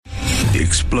The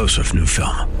explosive new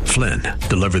film, Flynn,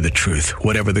 deliver the truth,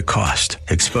 whatever the cost.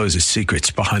 Exposes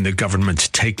secrets behind the government's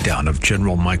takedown of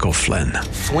General Michael Flynn.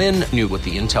 Flynn knew what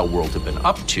the intel world had been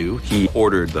up to. He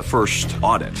ordered the first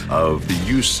audit of the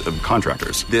use of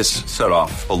contractors. This set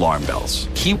off alarm bells.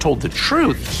 He told the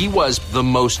truth. He was the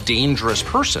most dangerous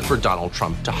person for Donald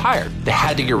Trump to hire. They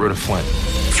had to get rid of Flynn.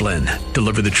 Flynn,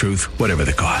 deliver the truth, whatever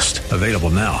the cost. Available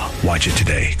now. Watch it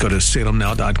today. Go to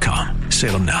salemnow.com.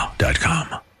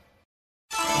 salemnow.com.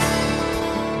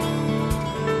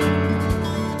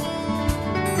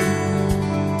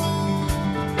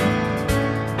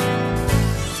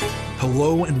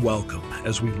 Hello and welcome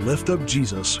as we lift up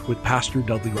Jesus with Pastor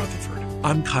Dudley Rutherford.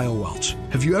 I'm Kyle Welch.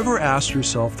 Have you ever asked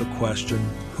yourself the question,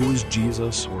 who is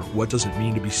Jesus, or what does it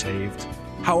mean to be saved?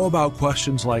 How about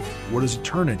questions like, what is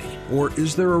eternity? Or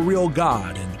is there a real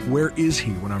God, and where is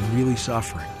he when I'm really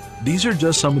suffering? These are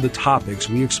just some of the topics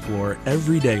we explore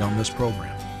every day on this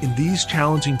program. In these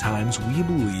challenging times, we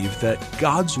believe that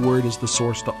God's Word is the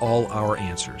source to all our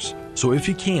answers. So if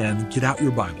you can, get out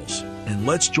your Bibles, and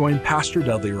let's join Pastor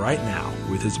Dudley right now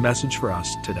with his message for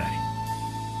us today.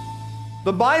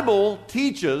 The Bible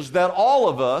teaches that all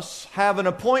of us have an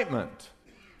appointment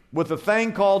with a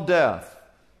thing called death.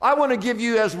 I want to give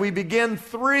you, as we begin,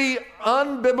 3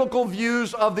 unbiblical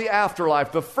views of the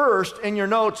afterlife. The first in your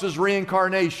notes is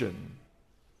reincarnation.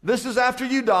 This is after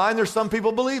you die, and there's some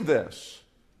people believe this.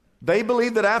 They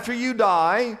believe that after you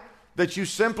die, that you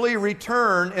simply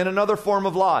return in another form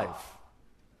of life.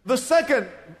 The second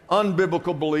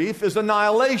unbiblical belief is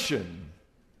annihilation.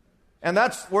 And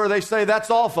that's where they say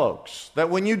that's all, folks. That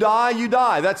when you die, you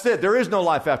die. That's it. There is no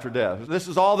life after death. This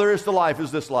is all there is to life,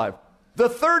 is this life. The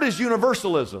third is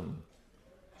universalism.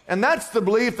 And that's the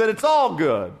belief that it's all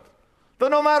good. That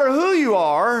no matter who you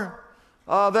are,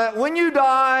 that when you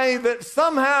die, that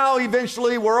somehow,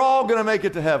 eventually, we're all going to make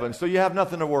it to heaven. So you have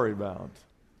nothing to worry about.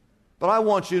 But I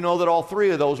want you to know that all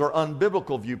 3 of those are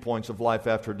unbiblical viewpoints of life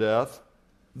after death.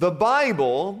 The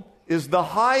Bible is the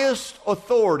highest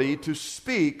authority to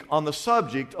speak on the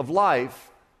subject of life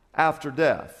after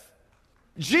death.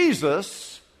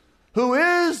 Jesus, who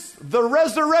is the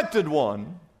resurrected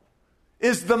one,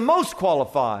 is the most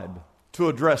qualified to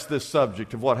address this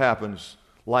subject of what happens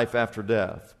life after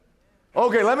death.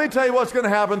 Okay, let me tell you what's going to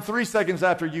happen 3 seconds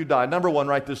after you die. Number 1,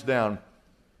 write this down.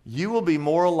 You will be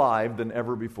more alive than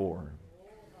ever before.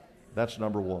 That's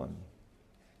number 1.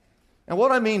 And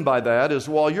what I mean by that is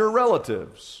while your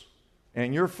relatives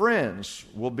and your friends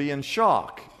will be in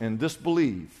shock and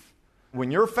disbelief,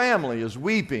 when your family is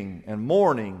weeping and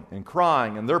mourning and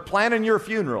crying and they're planning your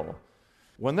funeral,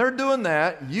 when they're doing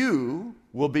that, you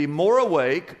will be more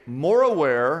awake, more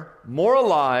aware, more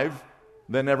alive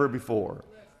than ever before.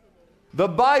 The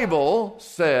Bible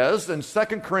says in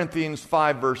 2 Corinthians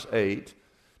 5 verse 8,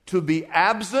 to be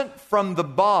absent from the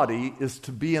body is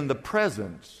to be in the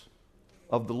presence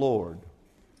of the Lord.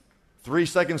 3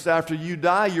 seconds after you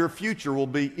die, your future will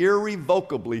be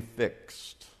irrevocably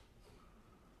fixed.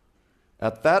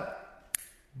 At that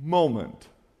moment,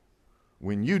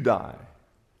 when you die,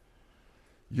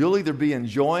 you'll either be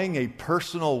enjoying a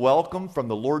personal welcome from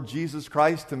the Lord Jesus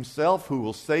Christ himself, who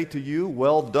will say to you,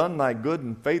 well done, thy good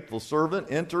and faithful servant,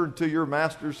 enter into your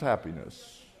master's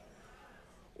happiness.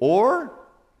 Or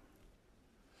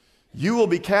you will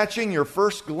be catching your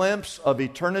first glimpse of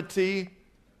eternity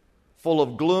full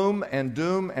of gloom and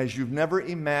doom as you've never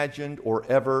imagined or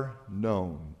ever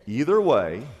known. Either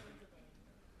way,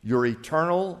 your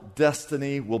eternal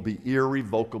destiny will be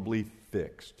irrevocably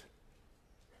fixed.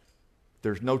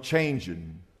 There's no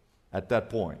changing at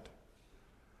that point.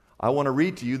 I want to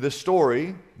read to you this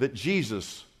story that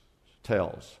Jesus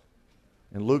tells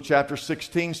in Luke chapter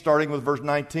 16, starting with verse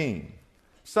 19.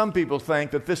 Some people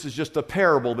think that this is just a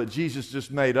parable that Jesus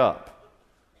just made up.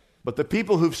 But the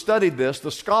people who've studied this,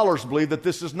 the scholars believe that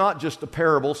this is not just a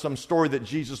parable, some story that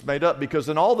Jesus made up, because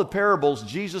in all the parables,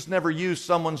 Jesus never used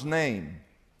someone's name.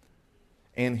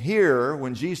 And here,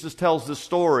 when Jesus tells this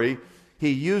story, he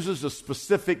uses a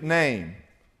specific name.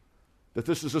 That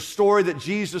this is a story that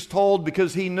Jesus told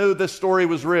because he knew this story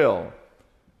was real.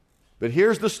 But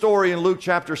here's the story in Luke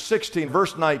chapter 16,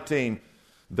 verse 19.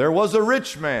 There was a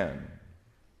rich man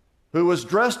who was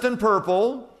dressed in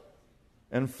purple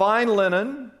and fine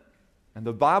linen, and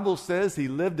the Bible says he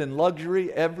lived in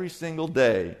luxury every single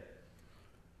day.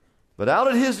 But out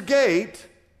at his gate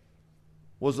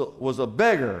was a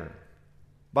beggar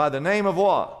by the name of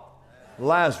what?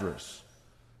 Lazarus.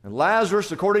 And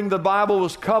Lazarus, according to the Bible,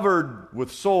 was covered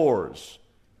with sores.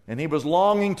 And he was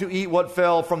longing to eat what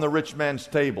fell from the rich man's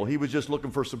table. He was just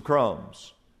looking for some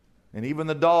crumbs. And even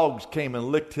the dogs came and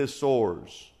licked his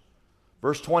sores.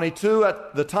 Verse 22,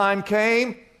 at the time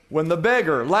came when the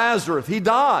beggar, Lazarus, he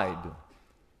died.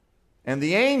 And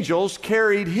the angels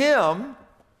carried him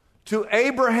to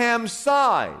Abraham's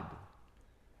side.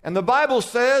 And the Bible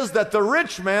says that the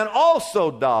rich man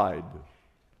also died.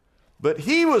 But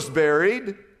he was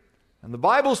buried, and the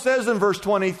Bible says in verse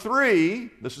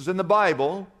 23, this is in the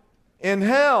Bible, in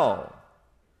hell,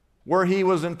 where he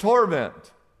was in torment.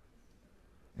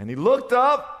 And he looked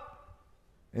up,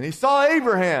 and he saw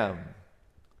Abraham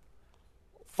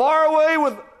far away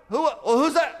with,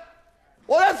 who's that?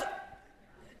 Well,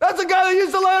 that's the guy that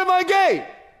used to lay at my gate.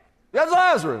 That's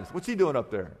Lazarus. What's he doing up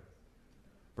there?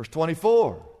 Verse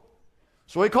 24.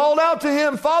 So he called out to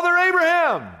him, Father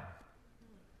Abraham,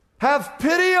 have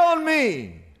pity on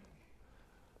me.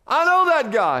 I know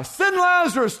that guy. Send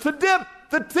Lazarus to dip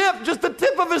just the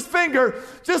tip of his finger,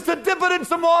 just to dip it in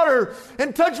some water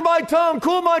and touch my tongue,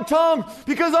 cool my tongue,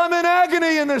 because I'm in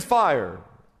agony in this fire.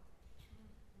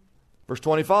 Verse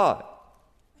 25.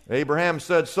 Abraham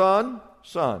said, Son,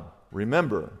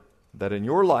 remember that in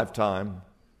your lifetime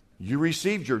you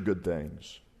received your good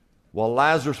things, while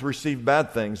Lazarus received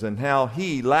bad things, and how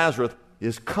he, Lazarus,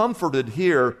 is comforted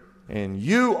here, and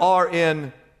you are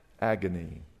in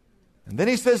agony. And then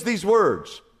he says these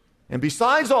words, and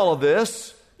besides all of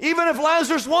this, even if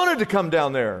Lazarus wanted to come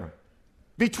down there,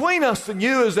 between us and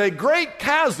you is a great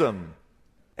chasm,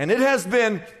 and it has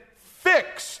been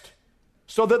fixed,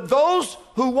 so that those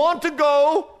who want to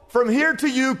go from here to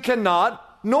you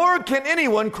cannot, nor can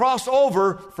anyone cross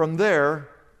over from there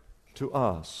to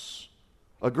us.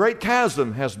 A great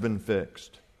chasm has been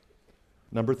fixed.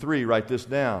 Number 3, write this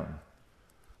down.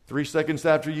 3 seconds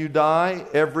after you die,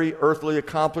 every earthly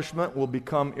accomplishment will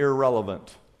become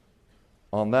irrelevant.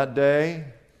 On that day,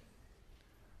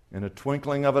 in a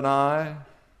twinkling of an eye,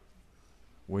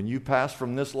 when you pass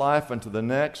from this life into the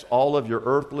next, all of your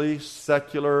earthly,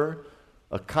 secular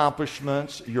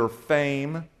accomplishments, your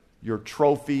fame, your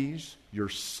trophies, your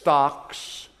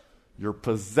stocks, your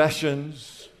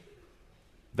possessions,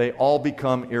 they all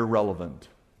become irrelevant.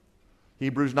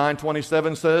 Hebrews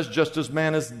 9:27 says, just as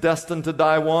man is destined to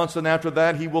die once, and after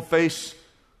that he will face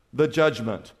the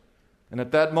judgment. And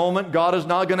at that moment, God is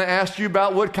not going to ask you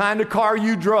about what kind of car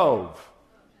you drove.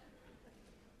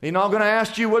 He's not going to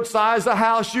ask you what size of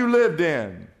house you lived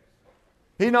in.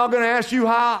 He's not going to ask you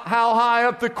how high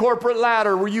up the corporate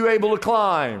ladder were you able to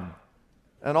climb.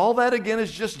 And all that, again,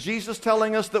 is just Jesus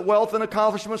telling us that wealth and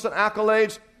accomplishments and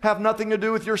accolades have nothing to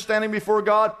do with your standing before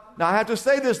God. Now, I have to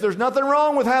say this, there's nothing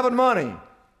wrong with having money,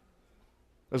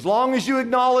 as long as you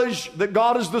acknowledge that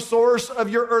God is the source of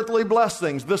your earthly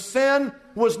blessings. The sin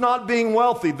was not being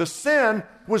wealthy. The sin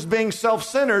was being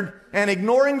self-centered and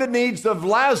ignoring the needs of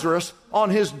Lazarus on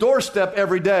his doorstep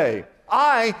every day.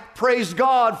 I praise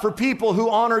God for people who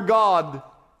honor God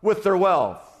with their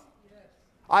wealth.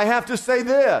 I have to say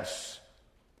this.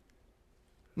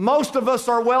 Most of us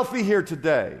are wealthy here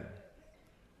today.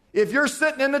 If you're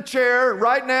sitting in a chair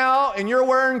right now and you're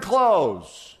wearing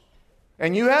clothes,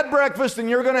 and you had breakfast and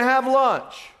you're going to have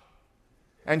lunch,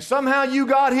 and somehow you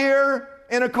got here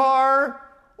in a car,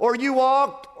 or you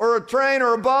walked, or a train,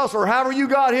 or a bus, or however you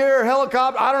got here, a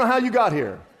helicopter, I don't know how you got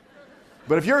here.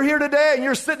 But if you're here today and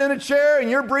you're sitting in a chair and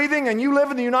you're breathing and you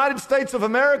live in the United States of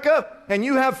America and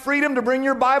you have freedom to bring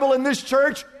your Bible in this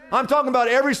church, I'm talking about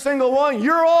every single one.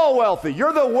 You're all wealthy.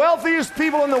 You're the wealthiest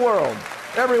people in the world.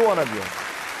 Every one of you.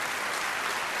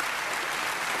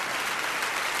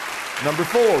 Number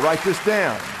 4, write this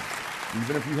down,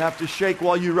 even if you have to shake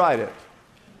while you write it.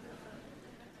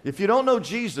 If you don't know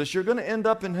Jesus, you're going to end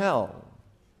up in hell.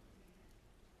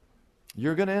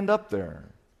 You're going to end up there.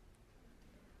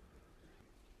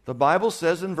 The Bible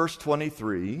says in verse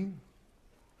 23,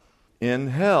 in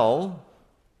hell,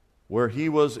 where he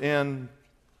was in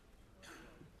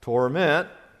torment,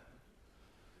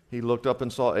 he looked up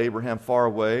and saw Abraham far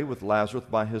away with Lazarus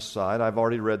by his side. I've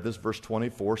already read this, verse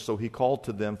 24. So he called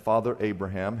to them, Father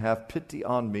Abraham, have pity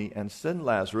on me and send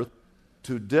Lazarus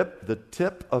to dip the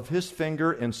tip of his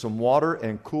finger in some water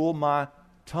and cool my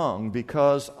tongue,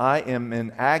 because I am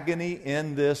in agony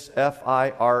in this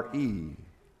fire.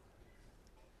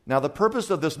 Now, the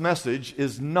purpose of this message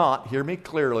is not, hear me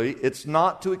clearly, it's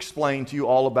not to explain to you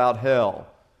all about hell.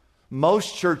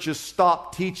 Most churches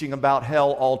stop teaching about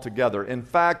hell altogether. In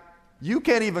fact, you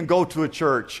can't even go to a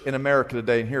church in America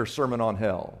today and hear a sermon on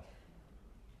hell.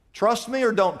 Trust me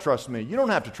or don't trust me. You don't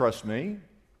have to trust me.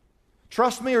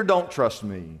 Trust me or don't trust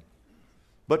me.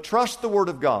 But trust the Word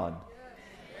of God.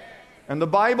 And the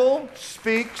Bible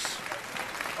speaks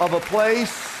of a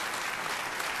place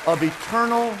of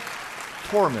eternal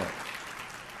torment.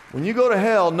 When you go to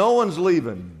hell, no one's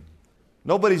leaving.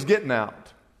 Nobody's getting out.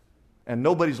 And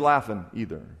nobody's laughing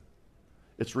either.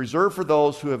 It's reserved for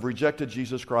those who have rejected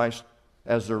Jesus Christ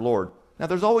as their Lord. Now,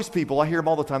 there's always people, I hear them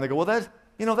all the time, they go, well,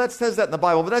 that says that in the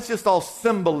Bible, but that's just all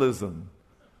symbolism.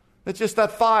 It's just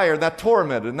that fire, that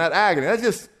torment, and that agony.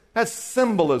 That's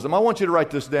symbolism. I want you to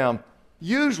write this down.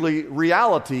 Usually,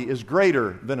 reality is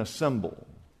greater than a symbol.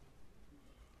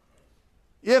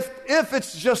 If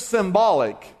it's just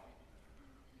symbolic,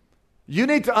 you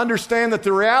need to understand that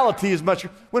the reality is much.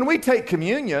 When we take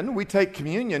communion,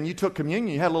 you took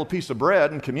communion, you had a little piece of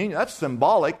bread and communion. That's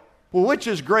symbolic. Well, which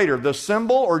is greater, the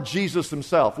symbol or Jesus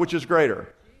himself? Which is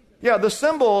greater? Yeah, the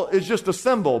symbol is just a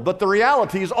symbol, but the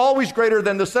reality is always greater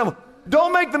than the symbol.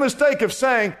 Don't make the mistake of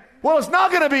saying, well, it's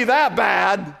not going to be that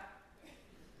bad.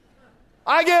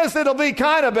 I guess it'll be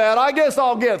kind of bad. I guess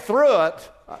I'll get through it.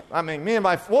 I mean,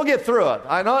 we'll get through it.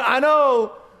 I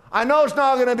know it's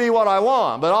not going to be what I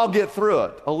want, but I'll get through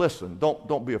it. Oh, listen,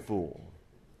 don't be a fool.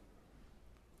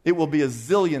 It will be a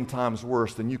zillion times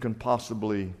worse than you can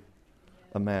possibly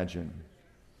imagine.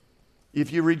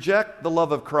 If you reject the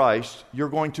love of Christ, you're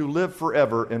going to live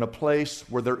forever in a place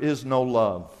where there is no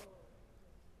love.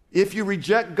 If you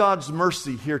reject God's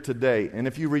mercy here today, and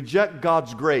if you reject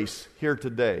God's grace here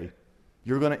today,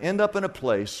 you're going to end up in a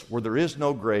place where there is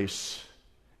no grace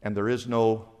and there is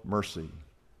no mercy.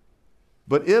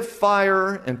 But if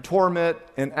fire and torment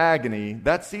and agony,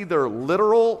 that's either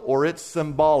literal or it's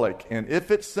symbolic. And if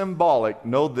it's symbolic,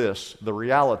 know this, the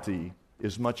reality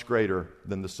is much greater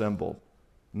than the symbol.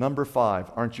 Number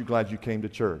 5, aren't you glad you came to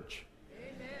church?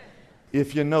 Amen.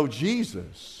 If you know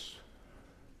Jesus,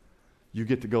 you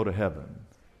get to go to heaven.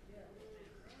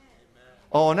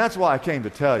 Oh, and that's why I came to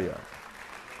tell you.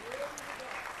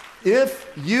 If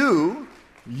you,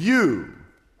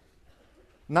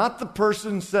 not the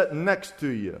person sitting next to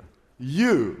you,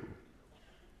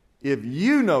 if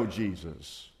you know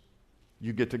Jesus,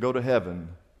 you get to go to heaven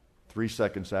 3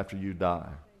 seconds after you die.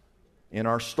 In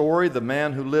our story, the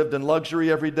man who lived in luxury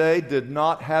every day did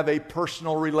not have a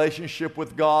personal relationship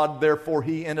with God, therefore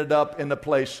he ended up in a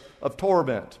place of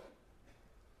torment.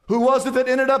 Who was it that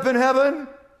ended up in heaven?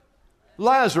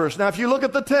 Lazarus. Now, if you look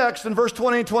at the text in verse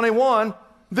 20 and 21,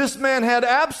 this man had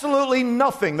absolutely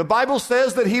nothing. The Bible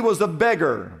says that he was a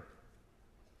beggar.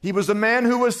 He was a man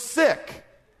who was sick.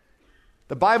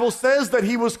 The Bible says that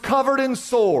he was covered in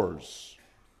sores.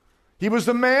 He was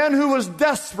a man who was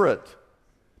desperate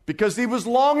because he was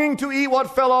longing to eat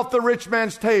what fell off the rich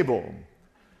man's table.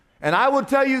 And I will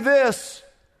tell you this,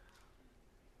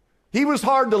 he was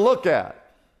hard to look at.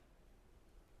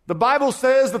 The Bible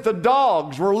says that the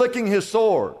dogs were licking his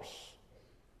sores.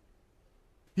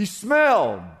 He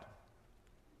smelled.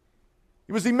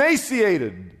 He was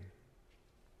emaciated.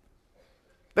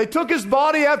 They took his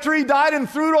body after he died and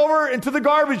threw it over into the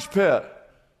garbage pit.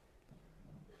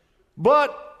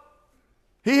 But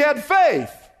he had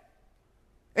faith.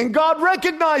 And God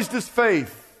recognized his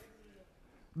faith.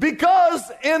 Because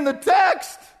in the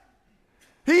text,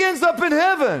 he ends up in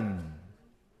heaven.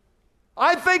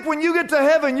 I think when you get to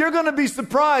heaven, you're going to be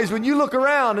surprised when you look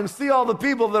around and see all the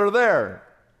people that are there.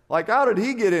 Like, how did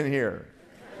he get in here?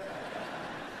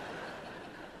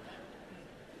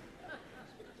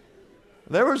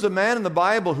 There was a man in the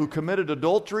Bible who committed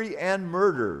adultery and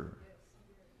murder.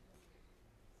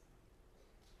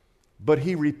 But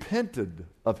he repented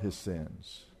of his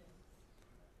sins.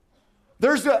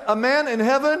 There's a man in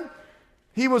heaven.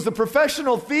 He was a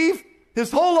professional thief.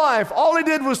 His whole life, all he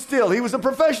did was steal. He was a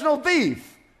professional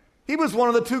thief. He was one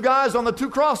of the 2 guys on the 2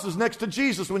 crosses next to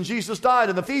Jesus when Jesus died.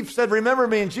 And the thief said, "Remember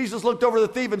me." And Jesus looked over the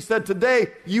thief and said,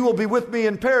 "Today you will be with me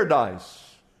in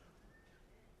paradise."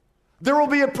 There will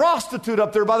be a prostitute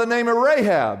up there by the name of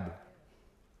Rahab.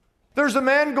 There's a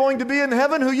man going to be in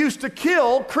heaven who used to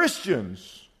kill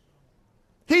Christians.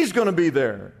 He's going to be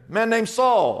there. A man named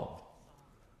Saul.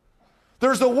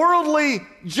 There's a worldly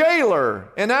jailer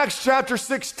in Acts chapter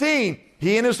 16.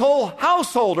 He and his whole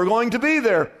household are going to be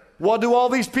there. What do all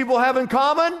these people have in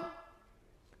common?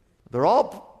 They're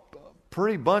all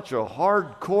pretty bunch of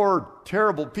hardcore,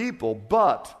 terrible people,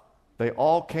 but they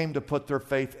all came to put their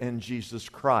faith in Jesus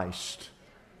Christ.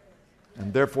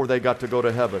 And therefore they got to go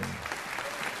to heaven.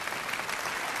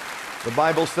 The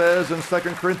Bible says in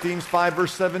 2 Corinthians 5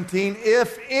 verse 17,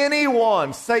 if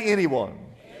anyone, say anyone.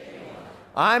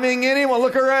 I mean anyone,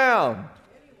 look around.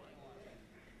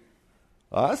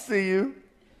 I see you.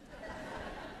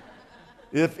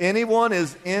 If anyone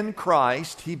is in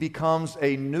Christ, he becomes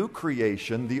a new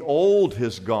creation. The old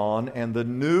has gone and the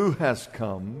new has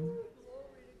come.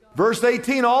 Verse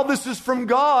 18, all this is from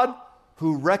God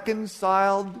who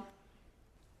reconciled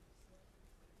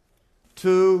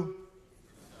through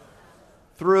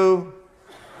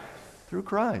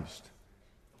Christ.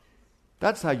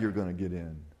 That's how you're going to get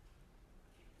in.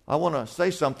 I want to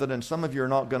say something, and some of you are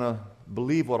not going to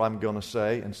believe what I'm going to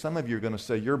say, and some of you are going to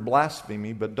say, you're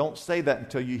blaspheming, but don't say that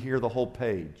until you hear the whole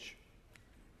page.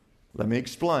 Let me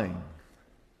explain.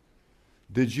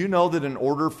 Did you know that in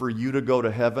order for you to go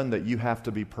to heaven that you have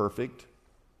to be perfect?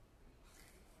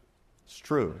 It's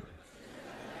true.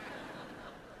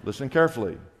 Listen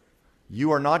carefully.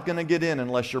 You are not going to get in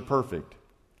unless you're perfect.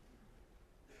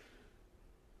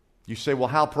 You say, well,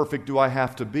 how perfect do I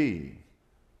have to be?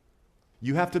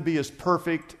 You have to be as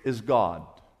perfect as God.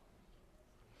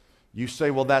 You say,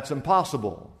 well, that's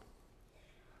impossible.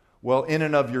 Well, in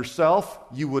and of yourself,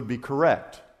 you would be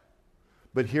correct.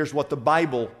 But here's what the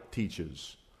Bible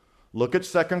teaches. Look at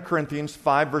 2 Corinthians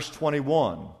 5, verse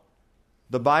 21.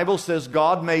 The Bible says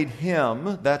God made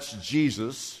him, that's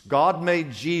Jesus, God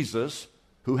made Jesus,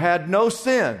 who had no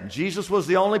sin. Jesus was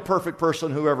the only perfect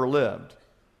person who ever lived.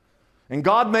 And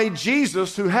God made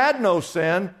Jesus, who had no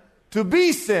sin, to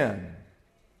be sin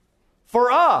for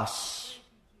us,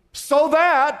 so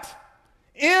that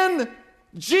in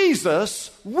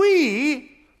Jesus we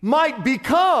might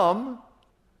become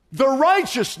the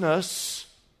righteousness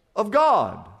of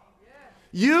God.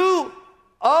 You,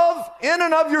 in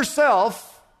and of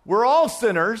yourself, we're all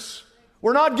sinners.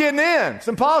 We're not getting in. It's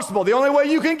impossible. The only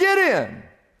way you can get in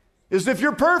is if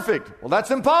you're perfect. Well,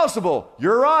 that's impossible.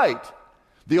 You're right.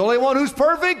 The only one who's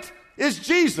perfect is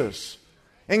Jesus.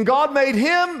 And God made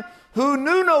him who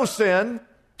knew no sin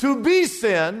to be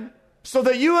sin so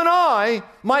that you and I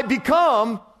might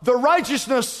become the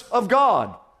righteousness of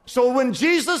God. So when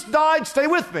Jesus died, stay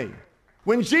with me.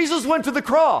 When Jesus went to the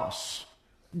cross,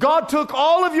 God took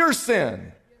all of your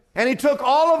sin and he took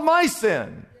all of my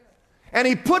sin and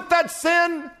he put that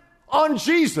sin on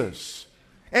Jesus.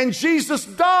 And Jesus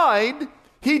died.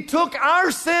 He took our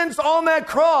sins on that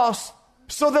cross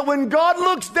so that when God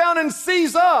looks down and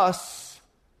sees us,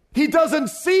 he doesn't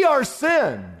see our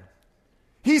sin.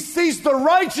 He sees the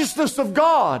righteousness of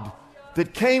God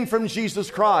that came from Jesus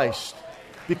Christ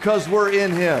because we're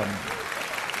in him.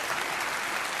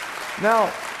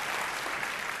 Now,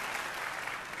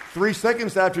 3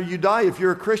 seconds after you die, if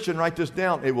you're a Christian, write this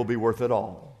down. It will be worth it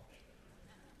all.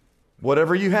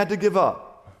 Whatever you had to give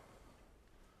up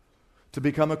to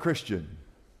become a Christian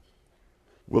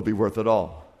will be worth it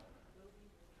all.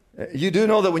 You do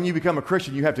know that when you become a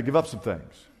Christian, you have to give up some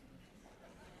things.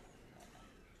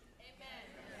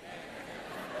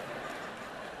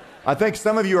 I think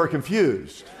some of you are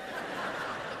confused.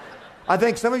 I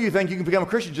think some of you think you can become a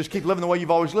Christian, just keep living the way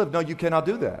you've always lived. No, you cannot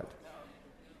do that.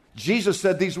 Jesus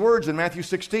said these words in Matthew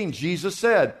 16. Jesus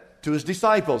said to his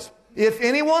disciples, if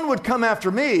anyone would come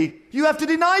after me, you have to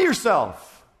deny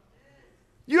yourself.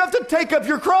 You have to take up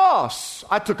your cross.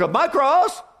 I took up my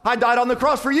cross. I died on the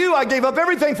cross for you. I gave up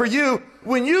everything for you.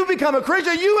 When you become a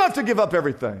Christian, you have to give up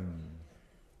everything.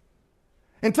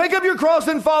 And take up your cross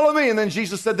and follow me. And then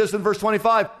Jesus said this in verse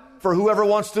 25, for whoever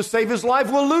wants to save his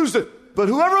life will lose it. But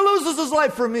whoever loses his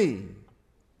life for me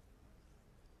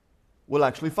will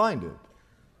actually find it.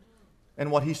 And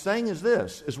what he's saying is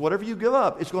this, is whatever you give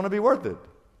up, it's going to be worth it.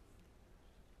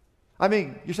 I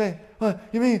mean, you're saying, well,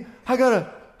 you mean I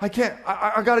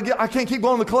can't keep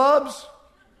going to the clubs?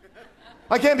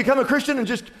 I can't become a Christian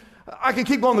and I can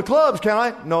keep going to the clubs, can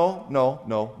I?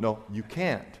 No, you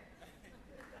can't.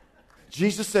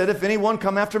 Jesus said, if anyone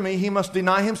come after me, he must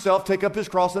deny himself, take up his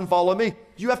cross, and follow me.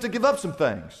 You have to give up some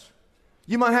things.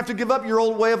 You might have to give up your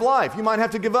old way of life. You might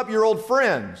have to give up your old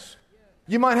friends.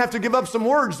 You might have to give up some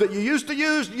words that you used to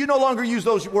use. You no longer use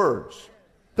those words.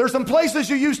 There's some places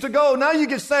you used to go. Now you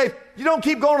get saved. You don't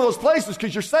keep going to those places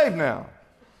because you're saved now.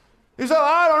 You say,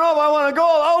 I don't know if I want to go.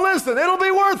 Oh, listen, it'll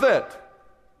be worth it.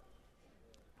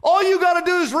 All you got to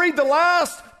do is read the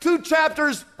last 2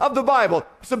 chapters of the Bible.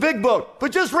 It's a big book,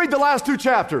 but just read the last 2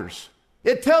 chapters.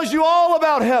 It tells you all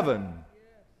about heaven.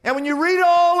 And when you read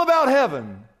all about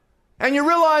heaven, and you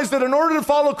realize that in order to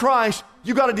follow Christ,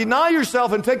 you got to deny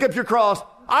yourself and take up your cross.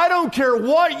 I don't care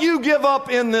what you give up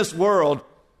in this world.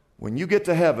 When you get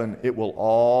to heaven, it will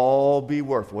all be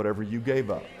worth whatever you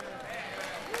gave up.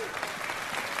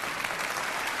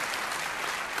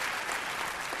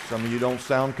 Some of you don't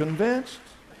sound convinced.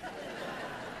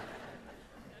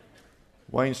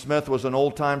 Wayne Smith was an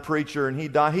old-time preacher, and he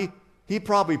died. He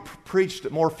probably preached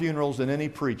at more funerals than any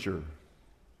preacher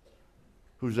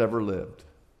who's ever lived.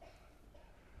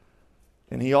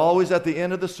 And he always, at the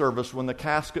end of the service, when the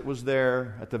casket was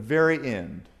there, at the very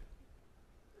end,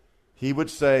 he would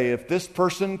say, if this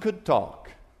person could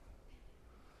talk,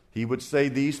 he would say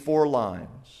these 4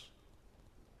 lines.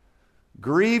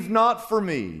 Grieve not for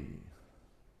me,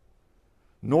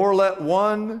 nor let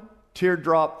one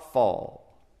teardrop fall.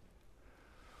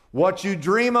 What you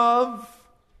dream of,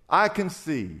 I can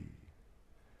see.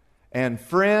 And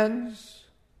friends,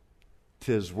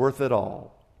 'tis worth it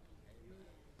all.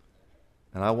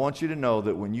 And I want you to know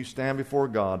that when you stand before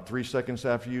God 3 seconds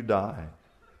after you die,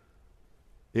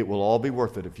 it will all be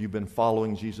worth it if you've been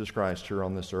following Jesus Christ here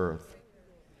on this earth.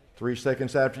 3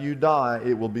 seconds after you die,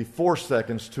 it will be 4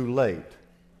 seconds too late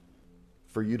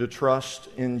for you to trust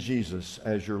in Jesus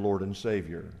as your Lord and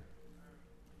Savior.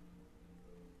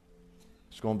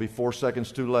 It's going to be 4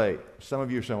 seconds too late. Some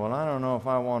of you are saying, well, I don't know if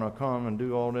I want to come and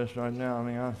do all this right now. I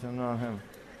mean,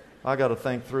 I got to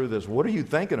think through this. What are you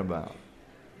thinking about?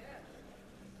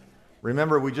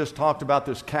 Remember, we just talked about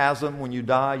this chasm. When you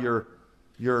die, your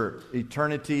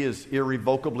eternity is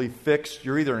irrevocably fixed.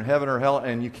 You're either in heaven or hell,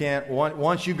 and you can't,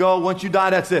 once you die,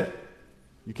 that's it.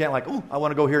 You can't like, I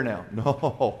want to go here now.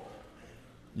 No.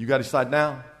 You got to decide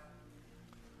now.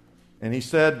 And he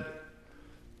said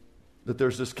that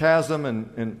there's this chasm,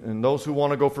 and those who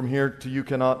want to go from here to you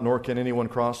cannot, nor can anyone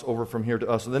cross over from here to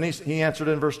us. And then he answered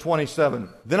in verse 27,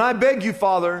 then I beg you,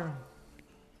 Father,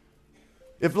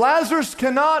 if Lazarus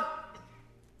cannot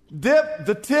dip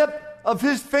the tip of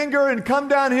his finger and come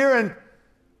down here and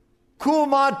cool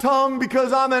my tongue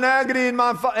because I'm in agony in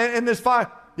this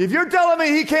fire, if you're telling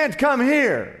me he can't come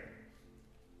here,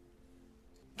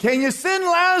 can you send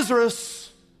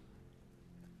Lazarus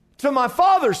to my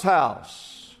father's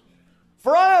house?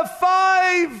 For I have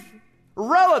 5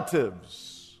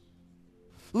 relatives.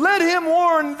 Let him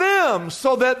warn them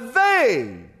so that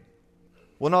they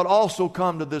will not also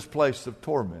come to this place of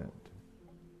torment.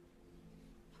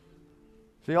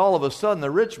 See, all of a sudden, the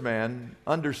rich man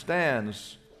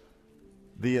understands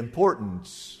the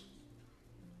importance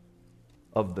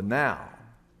of the now.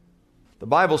 The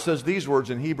Bible says these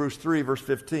words in Hebrews 3, verse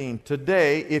 15.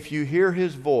 Today, if you hear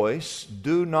his voice,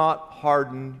 do not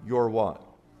harden your what?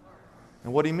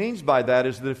 And what he means by that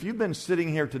is that if you've been sitting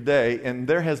here today and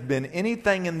there has been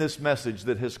anything in this message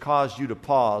that has caused you to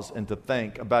pause and to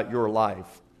think about your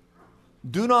life,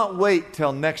 do not wait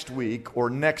till next week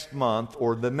or next month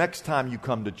or the next time you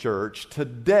come to church.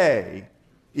 Today,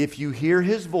 if you hear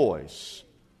his voice,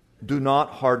 do not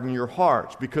harden your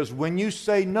hearts. Because when you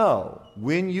say no,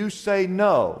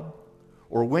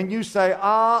 or when you say,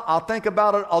 I'll think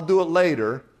about it, I'll do it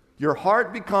later, your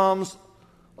heart becomes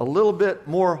a little bit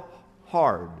more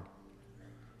hard.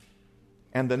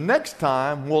 And the next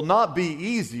time will not be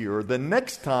easier. The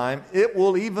next time, it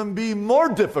will even be more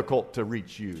difficult to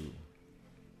reach you.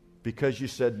 Because you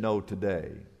said no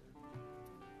today.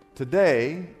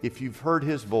 Today, if you've heard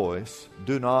his voice,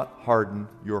 do not harden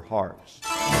your hearts.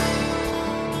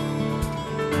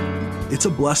 It's a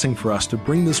blessing for us to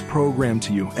bring this program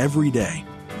to you every day.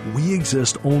 We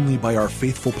exist only by our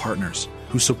faithful partners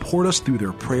who support us through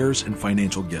their prayers and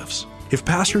financial gifts. If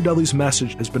Pastor Dudley's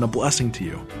message has been a blessing to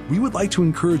you, we would like to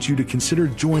encourage you to consider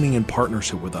joining in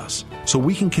partnership with us so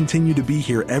we can continue to be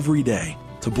here every day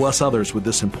to bless others with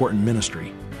this important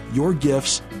ministry. Your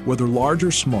gifts, whether large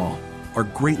or small, are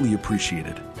greatly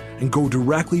appreciated and go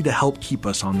directly to help keep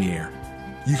us on the air.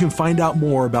 You can find out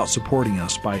more about supporting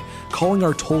us by calling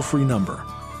our toll-free number,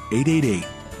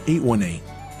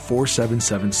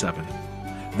 888-818-4777.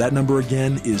 That number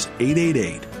again is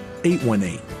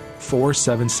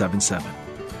 888-818-4777.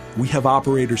 We have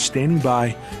operators standing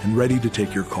by and ready to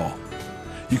take your call.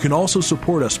 You can also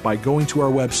support us by going to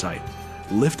our website,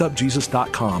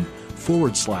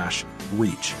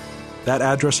 liftupjesus.com/reach. That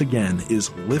address again is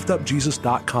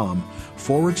liftupjesus.com/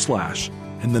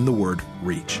 and then the word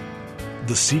reach.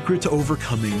 The secret to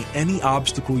overcoming any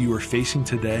obstacle you are facing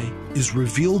today is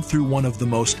revealed through one of the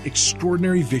most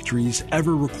extraordinary victories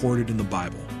ever recorded in the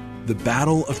Bible, the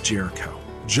Battle of Jericho.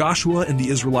 Joshua and the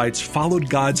Israelites followed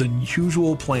God's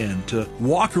unusual plan to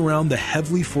walk around the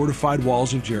heavily fortified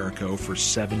walls of Jericho for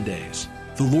 7 days.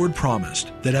 The Lord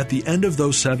promised that at the end of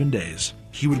those 7 days,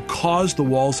 he would cause the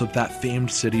walls of that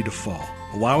famed city to fall,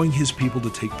 allowing his people to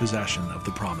take possession of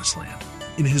the promised land.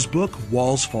 In his book,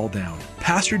 Walls Fall Down,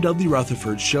 Pastor Dudley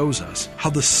Rutherford shows us how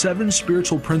the 7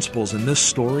 spiritual principles in this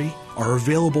story are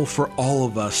available for all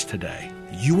of us today.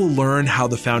 You will learn how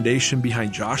the foundation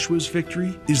behind Joshua's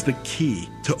victory is the key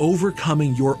to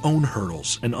overcoming your own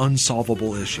hurdles and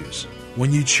unsolvable issues.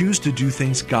 When you choose to do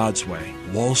things God's way,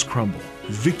 walls crumble,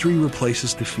 victory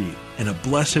replaces defeat, and a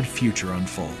blessed future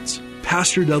unfolds.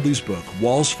 Pastor Dudley's book,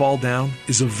 Walls Fall Down,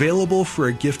 is available for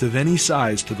a gift of any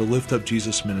size to the Lift Up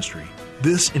Jesus ministry.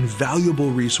 This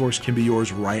invaluable resource can be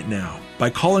yours right now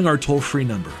by calling our toll-free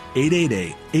number,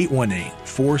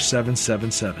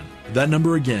 888-818-4777. That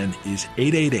number again is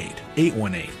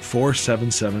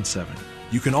 888-818-4777.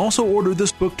 You can also order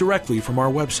this book directly from our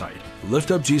website,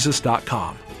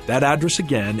 liftupjesus.com. That address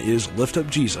again is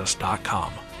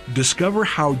liftupjesus.com. Discover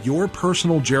how your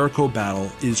personal Jericho battle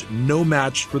is no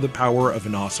match for the power of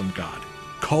an awesome God.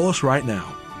 Call us right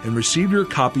now and receive your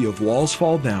copy of Walls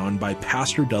Fall Down by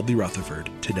Pastor Dudley Rutherford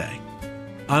today.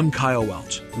 I'm Kyle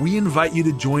Welch. We invite you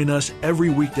to join us every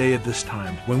weekday at this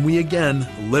time when we again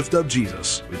lift up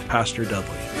Jesus with Pastor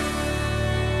Dudley.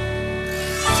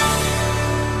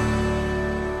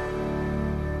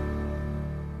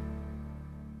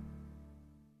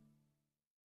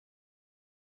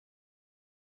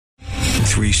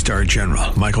 Three-star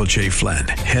General Michael J. Flynn,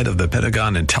 head of the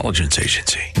Pentagon Intelligence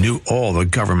Agency, knew all the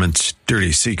government's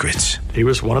dirty secrets. He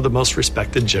was one of the most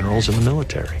respected generals in the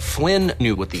military. Flynn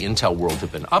knew what the intel world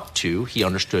had been up to. He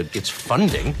understood its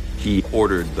funding. He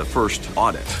ordered the first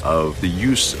audit of the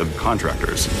use of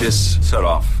contractors. This set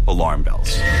off alarm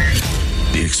bells.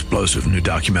 The explosive new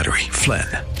documentary, Flynn,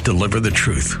 Deliver the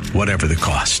Truth, Whatever the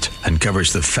Cost,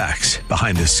 uncovers the facts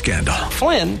behind this scandal.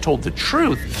 Flynn told the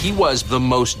truth. He was the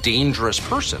most dangerous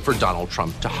person for Donald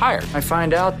Trump to hire. I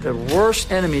find out the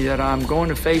worst enemy that I'm going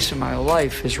to face in my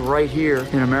life is right here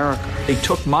in America. They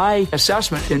took my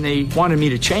assessment and they wanted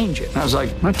me to change it. And I was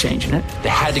like, I'm not changing it. They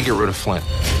had to get rid of Flynn.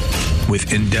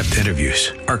 With in-depth interviews,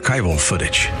 archival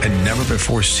footage, and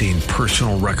never-before-seen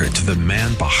personal records of the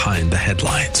man behind the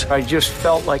headlines. I just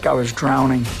felt like I was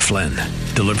drowning. Flynn,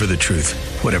 Deliver the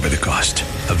Truth, Whatever the Cost.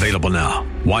 Available now.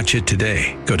 Watch it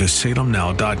today. Go to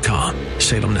salemnow.com.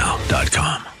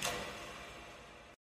 salemnow.com.